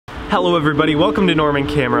Hello everybody, welcome to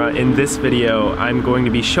NormanCamera. In this video, I'm going to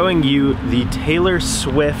be showing you the Taylor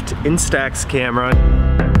Swift Instax Camera.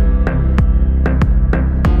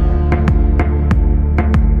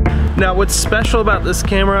 Now what's special about this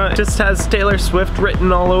camera, it just has Taylor Swift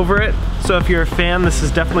written all over it. So if you're a fan, this is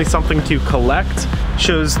definitely something to collect.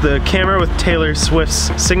 Shows the camera with Taylor Swift's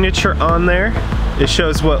signature on there. It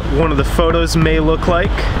shows what one of the photos may look like.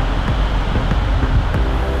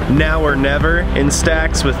 Now or Never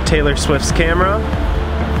Instax with Taylor Swift's camera.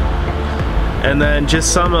 And then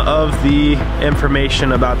just some of the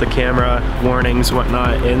information about the camera, warnings,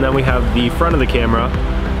 whatnot. And then we have the front of the camera.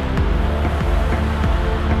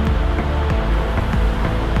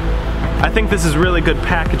 I think this is really good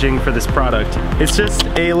packaging for this product. It's just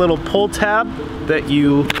a little pull tab that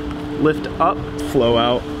you lift up, flow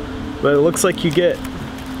out. But it looks like you get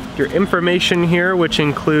your information here, which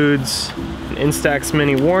includes an Instax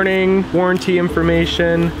mini warning, warranty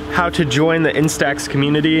information, how to join the Instax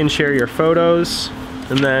community and share your photos,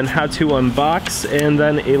 and then how to unbox, and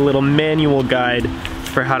then a little manual guide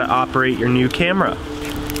for how to operate your new camera.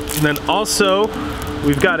 And then also,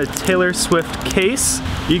 we've got a Taylor Swift case.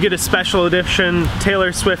 You get a special edition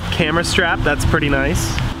Taylor Swift camera strap, that's pretty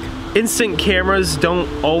nice. Instant cameras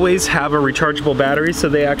don't always have a rechargeable battery, so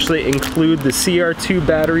they actually include the CR2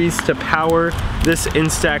 batteries to power this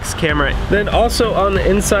Instax camera. Then also on the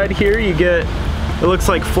inside here you get, it looks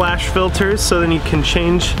like flash filters, so then you can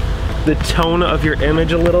change the tone of your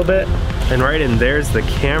image a little bit. And right in there's the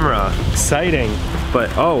camera. Exciting.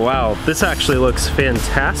 But oh wow, this actually looks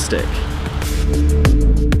fantastic.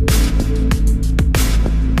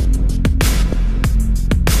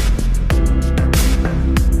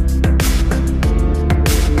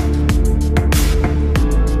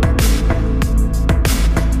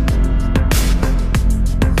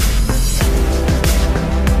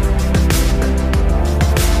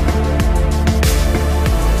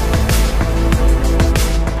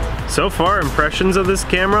 So far, impressions of this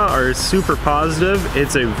camera are super positive.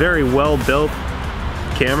 It's a very well-built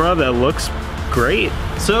camera that looks great.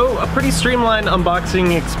 So, a pretty streamlined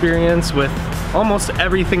unboxing experience with almost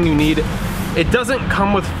everything you need. It doesn't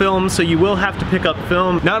come with film, so you will have to pick up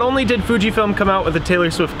film. Not only did Fujifilm come out with a Taylor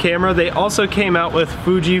Swift camera, they also came out with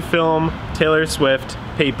Fujifilm Taylor Swift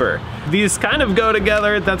paper. These kind of go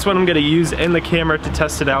together. That's what I'm gonna use in the camera to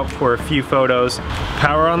test it out for a few photos.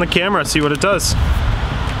 Power on the camera, see what it does.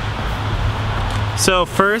 So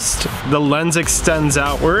first, the lens extends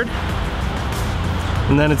outward,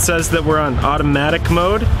 and then it says that we're on automatic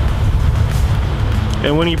mode.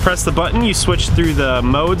 And when you press the button, you switch through the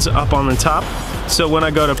modes up on the top. So when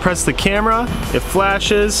I go to press the camera, it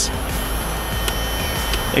flashes,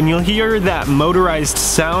 and you'll hear that motorized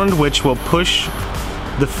sound which will push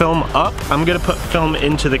the film up. I'm gonna put film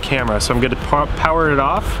into the camera, so I'm gonna power it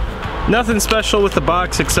off. Nothing special with the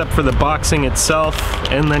box except for the boxing itself,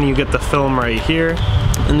 and then you get the film right here.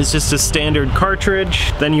 And it's just a standard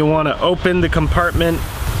cartridge. Then you want to open the compartment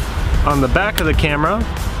on the back of the camera.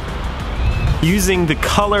 Using the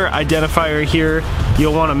color identifier here,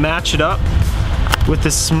 you'll want to match it up with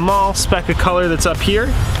this small speck of color that's up here.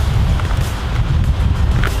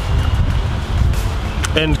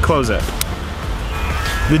 And close it.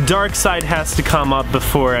 The dark side has to come up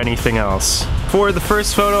before anything else. For the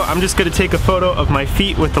first photo, I'm just gonna take a photo of my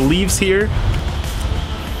feet with the leaves here.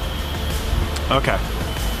 Okay.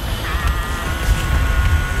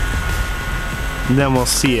 And then we'll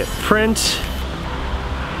see it print.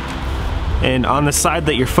 And on the side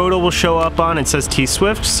that your photo will show up on, it says T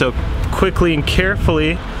Swift, so quickly and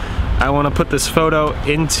carefully, I wanna put this photo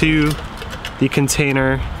into the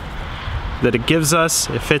container that it gives us.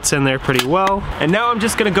 It fits in there pretty well. And now I'm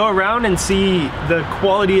just gonna go around and see the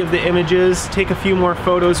quality of the images, take a few more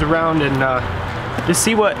photos around, and just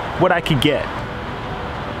see what I could get.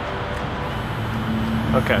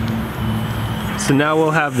 Okay. So now we'll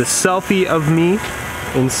have the selfie of me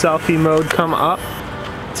in selfie mode come up.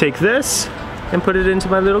 Take this and put it into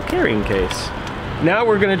my little carrying case. Now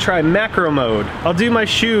we're gonna try macro mode. I'll do my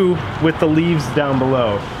shoe with the leaves down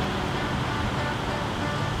below.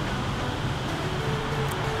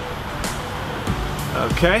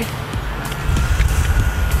 Okay.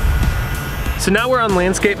 So now we're on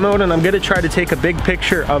landscape mode, and I'm gonna try to take a big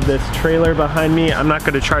picture of this trailer behind me. I'm not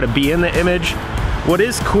gonna try to be in the image. What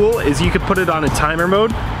is cool is you could put it on a timer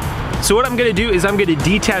mode. So what I'm gonna do is I'm gonna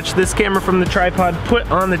detach this camera from the tripod, put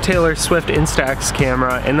on the Taylor Swift Instax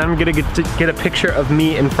camera, and then I'm gonna get a picture of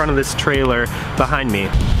me in front of this trailer behind me.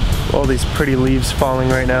 All these pretty leaves falling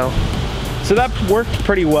right now. So that worked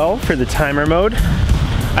pretty well for the timer mode.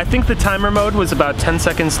 I think the timer mode was about 10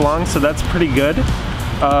 seconds long, so that's pretty good.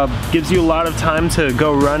 Gives you a lot of time to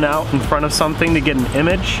go run out in front of something to get an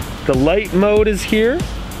image. The light mode is here.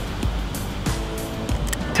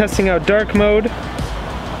 Testing out dark mode.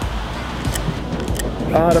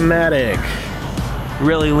 Automatic.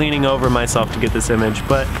 Really leaning over myself to get this image,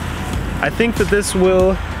 but I think that this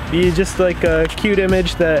will be just like a cute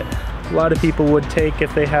image that a lot of people would take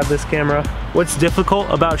if they have this camera. What's difficult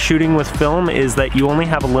about shooting with film is that you only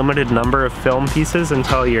have a limited number of film pieces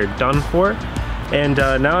until you're done for. And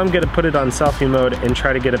now I'm gonna put it on selfie mode and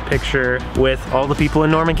try to get a picture with all the people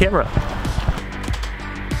in NormanCamera.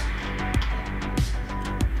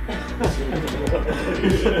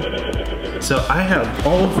 So I have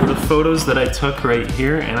all of the photos that I took right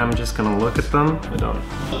here, and I'm just gonna look at them.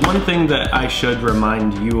 One thing that I should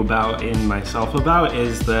remind you about and myself about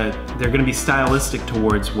is that they're gonna be stylistic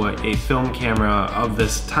towards what a film camera of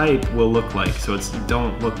this type will look like. So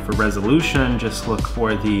don't look for resolution, just look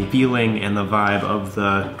for the feeling and the vibe of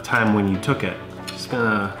the time when you took it. Just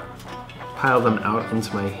gonna pile them out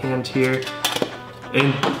into my hand here.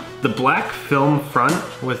 And the black film front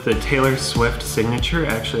with the Taylor Swift signature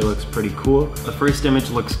actually looks pretty cool. The first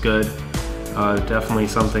image looks good. Definitely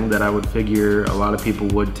something that I would figure a lot of people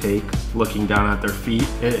would take looking down at their feet.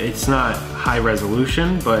 It's not high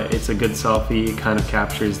resolution, but it's a good selfie. It kind of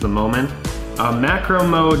captures the moment. Macro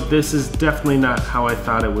mode, this is definitely not how I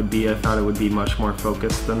thought it would be. I thought it would be much more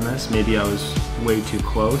focused than this. Maybe I was way too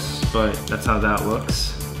close, but that's how that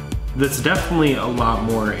looks. That's definitely a lot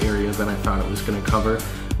more area than I thought it was gonna cover.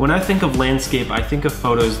 When I think of landscape, I think of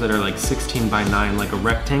photos that are like 16 by 9, like a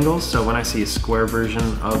rectangle. So when I see a square version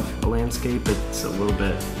of a landscape, it's a little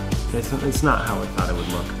bit, it's not how I thought it would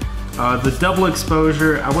look. The double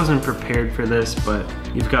exposure, I wasn't prepared for this, but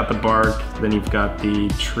you've got the bark, then you've got the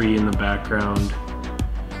tree in the background,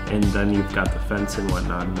 and then you've got the fence and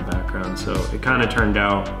whatnot in the background. So it kind of turned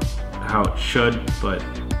out how it should, but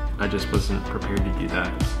I just wasn't prepared to do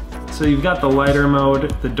that. So you've got the lighter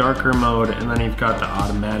mode, the darker mode, and then you've got the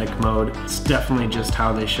automatic mode. It's definitely just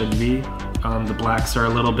how they should be. The blacks are a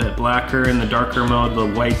little bit blacker in the darker mode,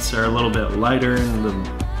 the whites are a little bit lighter in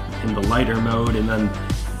the lighter mode, and then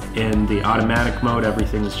in the automatic mode,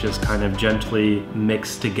 everything is just kind of gently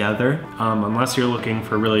mixed together. Unless you're looking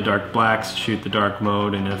for really dark blacks, shoot the dark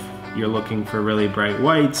mode, and if you're looking for really bright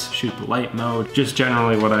whites, shoot the light mode. Just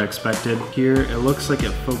generally what I expected. Here, it looks like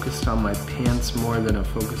it focused on my pants more than it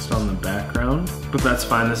focused on the background, but that's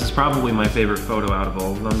fine. This is probably my favorite photo out of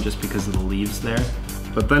all of them just because of the leaves there.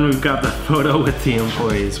 But then we've got the photo with the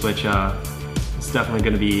employees, which is definitely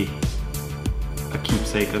gonna be a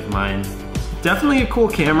keepsake of mine. Definitely a cool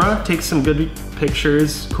camera, takes some good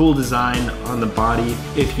pictures, cool design on the body.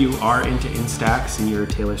 If you are into Instax and you're a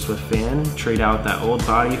Taylor Swift fan, trade out that old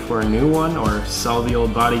body for a new one, or sell the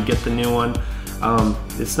old body, get the new one.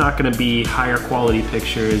 It's not gonna be higher quality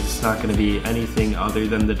pictures, it's not gonna be anything other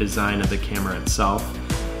than the design of the camera itself.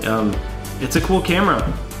 It's a cool camera.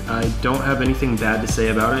 I don't have anything bad to say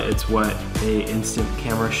about it. It's what a instant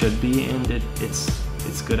camera should be, and it's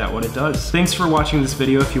good at what it does. Thanks for watching this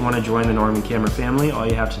video. If you want to join the NormanCamera family, all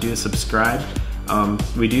you have to do is subscribe.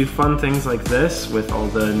 We do fun things like this with all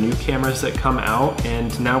the new cameras that come out,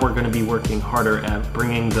 and now we're going to be working harder at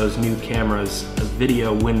bringing those new cameras a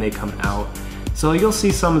video when they come out. So you'll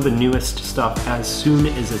see some of the newest stuff as soon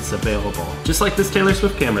as it's available. Just like this Taylor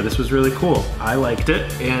Swift camera, this was really cool. I liked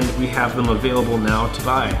it, and we have them available now to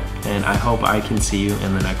buy. And I hope I can see you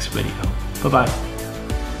in the next video. Bye-bye.